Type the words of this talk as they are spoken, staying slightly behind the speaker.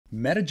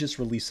Meta just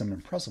released some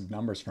impressive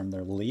numbers from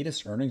their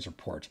latest earnings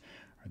report.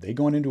 Are they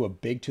going into a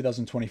big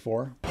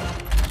 2024?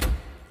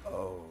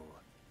 Oh,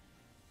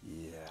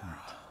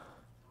 yeah.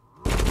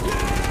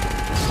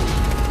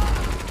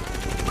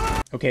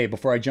 Okay,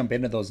 before I jump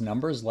into those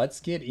numbers,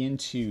 let's get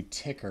into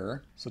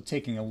Tykr. So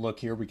taking a look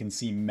here, we can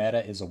see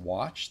Meta is a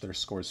watch. Their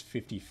score is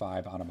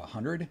 55 out of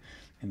 100,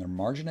 and their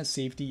margin of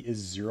safety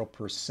is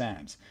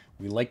 0%.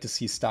 We like to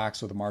see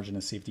stocks with a margin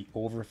of safety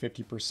over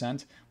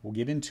 50%. We'll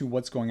get into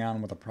what's going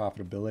on with the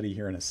profitability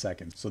here in a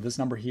second. So this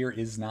number here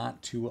is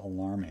not too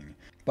alarming.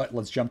 But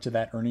let's jump to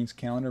that earnings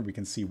calendar. We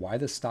can see why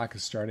the stock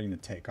is starting to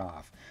take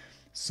off.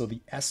 So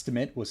the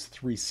estimate was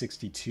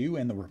 362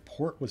 and the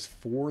report was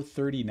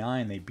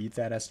 439. They beat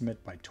that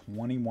estimate by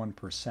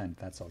 21%.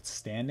 That's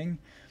outstanding.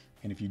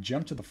 And if you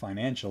jump to the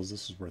financials,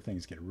 this is where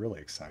things get really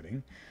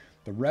exciting.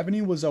 The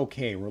revenue was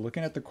okay. We're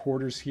looking at the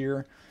quarters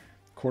here,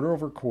 quarter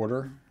over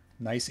quarter,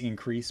 nice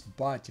increase.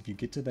 But if you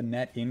get to the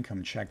net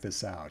income, check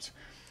this out.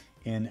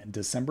 In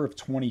December of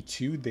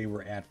 22, they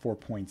were at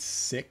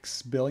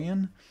 4.6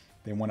 billion.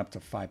 They went up to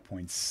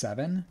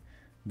 5.7.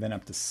 Then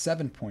up to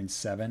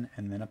 7.7,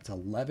 and then up to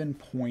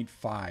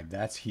 11.5.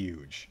 That's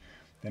huge.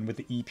 Then with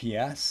the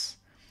EPS,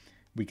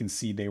 we can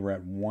see they were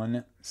at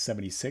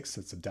 176.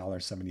 That's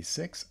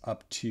 $1.76,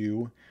 up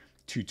to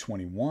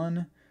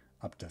 221,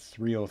 up to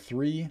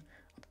 303,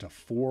 up to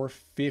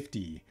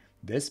 450.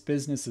 This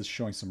business is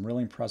showing some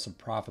really impressive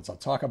profits. I'll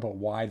talk about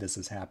why this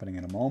is happening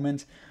in a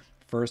moment.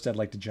 First, I'd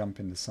like to jump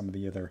into some of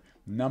the other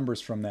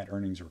numbers from that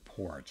earnings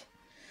report.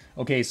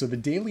 Okay, so the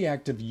daily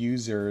active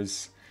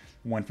users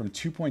went from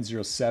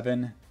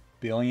 2.07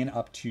 billion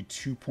up to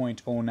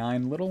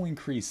 2.09, little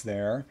increase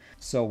there.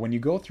 So when you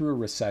go through a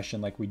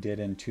recession like we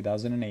did in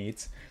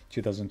 2008,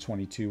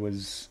 2022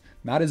 was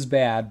not as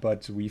bad,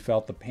 but we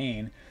felt the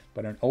pain.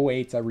 But in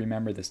 08, I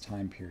remember this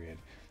time period.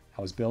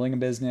 I was building a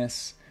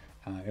business.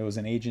 It was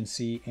an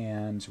agency,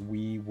 and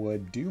we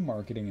would do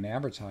marketing and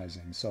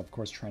advertising. So of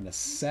course, trying to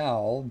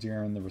sell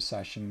during the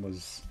recession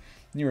was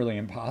nearly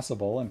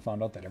impossible, and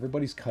found out that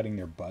everybody's cutting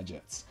their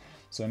budgets.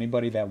 So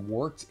anybody that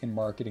worked in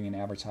marketing and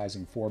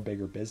advertising for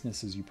bigger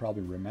businesses, you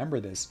probably remember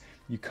this,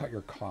 you cut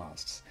your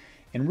costs.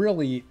 And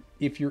really,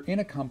 if you're in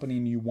a company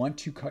and you want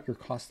to cut your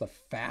costs, the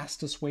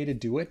fastest way to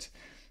do it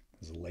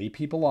is lay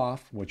people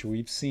off, which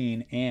we've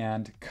seen,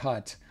 and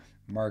cut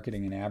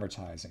marketing and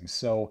advertising.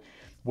 So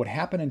what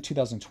happened in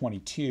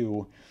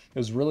 2022, it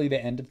was really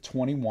the end of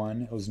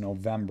 21, it was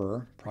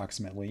November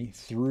approximately,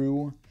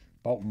 through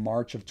about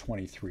March of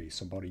 23.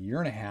 So about a year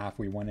and a half,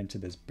 we went into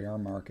this bear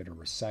market or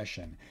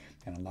recession.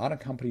 And a lot of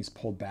companies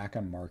pulled back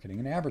on marketing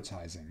and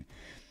advertising.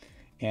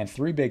 And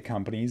three big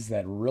companies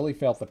that really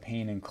felt the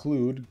pain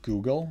include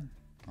Google,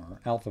 or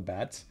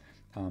Alphabet,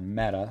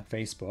 Meta,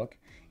 Facebook,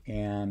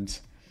 and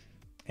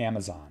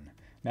Amazon.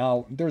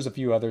 Now, there's a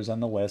few others on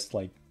the list,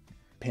 like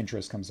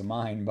Pinterest comes to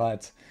mind,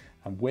 but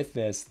with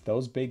this,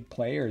 those big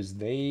players,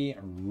 they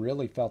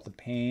really felt the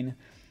pain.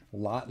 A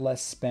lot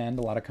less spend,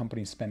 a lot of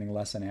companies spending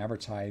less on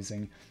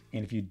advertising.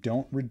 And if you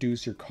don't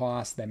reduce your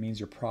costs, that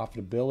means your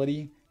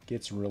profitability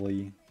gets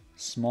really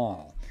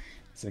small.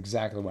 It's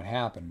exactly what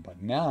happened.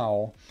 But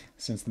now,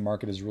 since the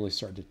market has really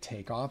started to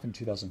take off in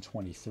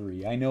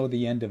 2023, I know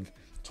the end of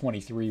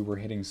 23, we're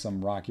hitting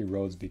some rocky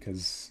roads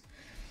because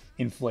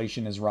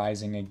inflation is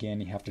rising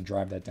again. You have to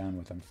drive that down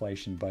with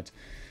inflation. But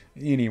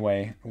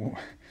anyway,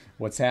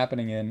 what's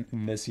happening in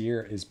this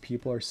year is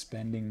people are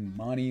spending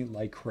money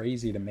like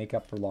crazy to make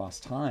up for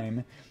lost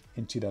time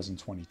in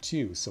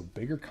 2022. So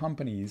bigger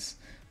companies,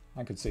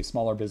 I could say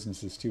smaller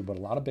businesses too, but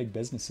a lot of big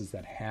businesses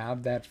that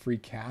have that free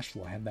cash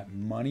flow, have that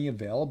money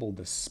available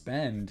to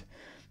spend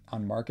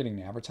on marketing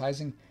and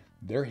advertising,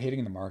 they're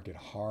hitting the market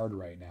hard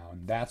right now.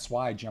 And that's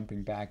why,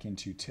 jumping back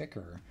into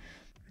Tykr,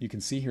 you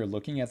can see here,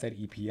 looking at that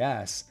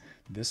EPS,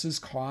 this is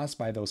caused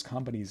by those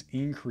companies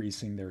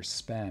increasing their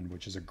spend,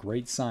 which is a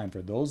great sign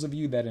for those of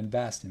you that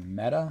invest in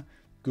Meta,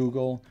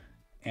 Google,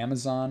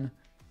 Amazon.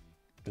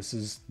 This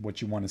is what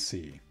you want to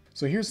see.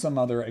 So here's some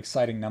other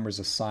exciting numbers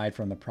aside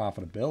from the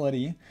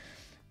profitability.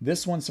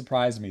 This one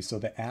surprised me. So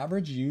the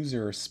average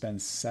user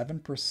spends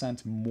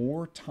 7%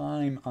 more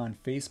time on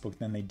Facebook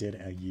than they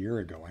did a year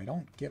ago. I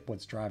don't get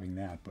what's driving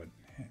that, but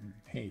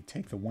hey,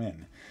 take the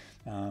win.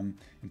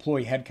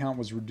 Employee headcount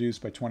was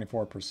reduced by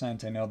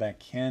 24%. I know that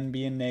can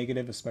be a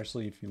negative,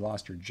 especially if you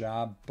lost your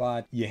job,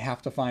 but you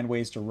have to find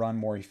ways to run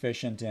more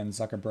efficient, and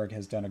Zuckerberg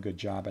has done a good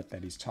job at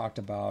that. He's talked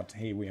about,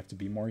 hey, we have to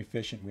be more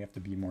efficient, we have to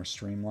be more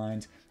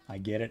streamlined. I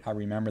get it. I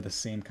remember the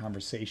same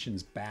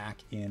conversations back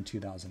in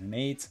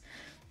 2008.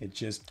 It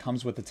just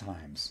comes with the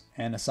times.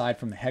 And aside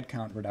from the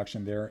headcount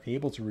reduction, they're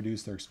able to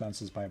reduce their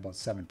expenses by about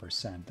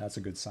 7%. That's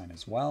a good sign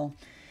as well.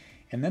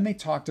 And then they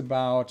talked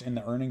about, in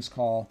the earnings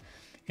call,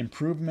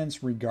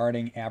 improvements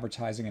regarding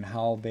advertising and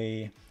how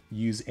they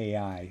use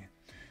AI.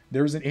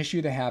 There was an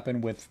issue that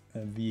happened with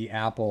the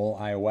Apple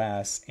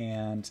iOS,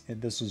 and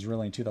this was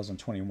really in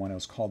 2021. It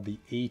was called the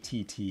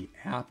ATT,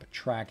 App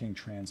Tracking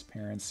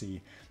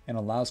Transparency, and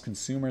allows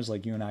consumers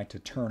like you and I to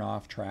turn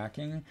off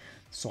tracking.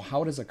 So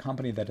how does a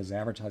company that is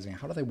advertising,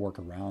 how do they work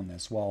around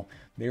this? Well,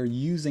 they're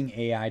using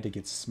AI to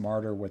get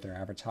smarter with their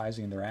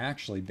advertising. They're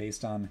actually,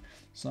 based on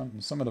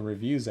some of the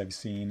reviews I've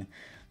seen,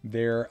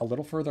 they're a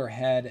little further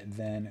ahead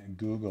than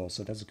Google.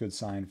 So that's a good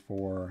sign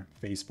for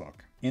Facebook.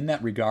 In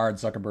that regard,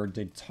 Zuckerberg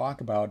did talk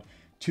about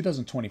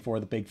 2024,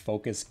 the big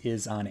focus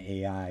is on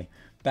AI.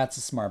 That's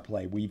a smart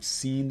play. We've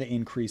seen the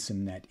increase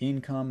in net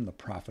income, the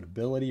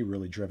profitability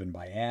really driven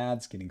by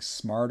ads, getting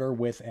smarter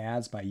with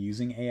ads by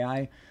using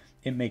AI.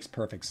 It makes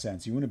perfect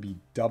sense. You want to be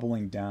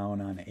doubling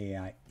down on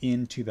AI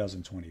in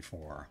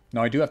 2024.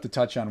 Now, I do have to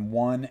touch on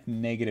one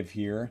negative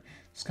here.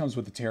 This comes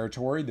with the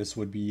territory. This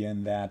would be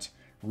in that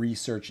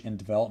research and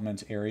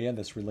development area.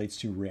 This relates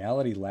to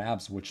Reality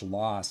Labs, which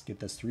lost, get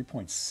this,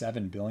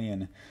 3.7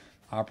 billion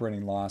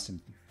operating loss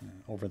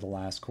over the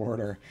last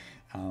quarter.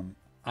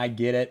 I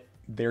get it.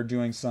 They're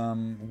doing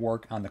some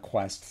work on the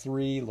Quest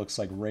 3, looks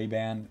like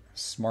Ray-Ban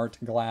smart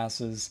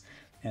glasses,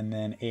 and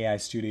then AI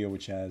Studio,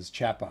 which has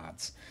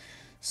chatbots.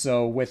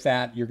 So with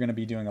that, you're going to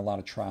be doing a lot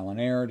of trial and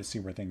error to see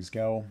where things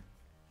go.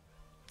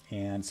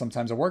 And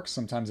sometimes it works,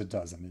 sometimes it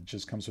doesn't. It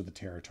just comes with the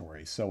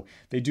territory. So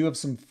they do have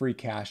some free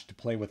cash to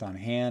play with on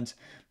hand.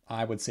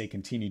 I would say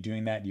continue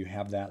doing that. You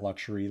have that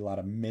luxury. A lot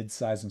of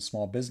mid-sized and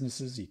small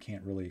businesses, you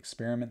can't really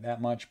experiment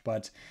that much.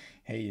 But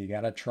hey, you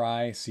got to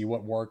try, see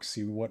what works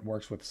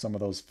with some of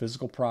those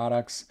physical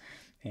products,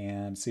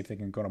 and see if they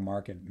can go to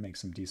market and make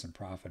some decent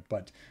profit.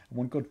 But I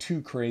wouldn't go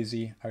too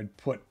crazy. I would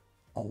put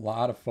a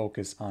lot of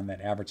focus on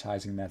that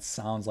advertising. That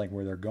sounds like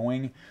where they're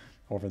going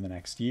over the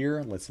next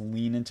year. Let's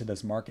lean into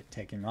this market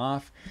taking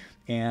off.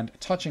 And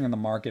touching on the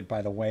market,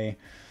 by the way,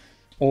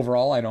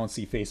 overall, I don't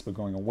see Facebook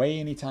going away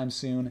anytime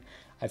soon.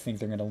 I think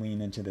they're going to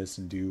lean into this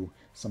and do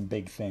some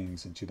big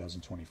things in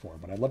 2024.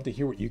 But I'd love to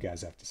hear what you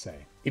guys have to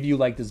say. If you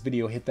like this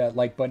video, hit that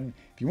like button.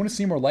 If you want to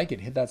see more like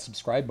it, hit that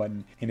subscribe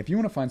button. And if you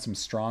want to find some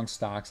strong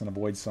stocks and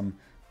avoid some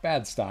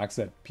bad stocks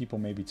that people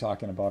may be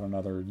talking about on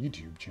other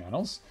YouTube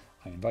channels,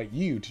 I invite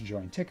you to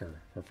join Tykr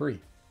for free.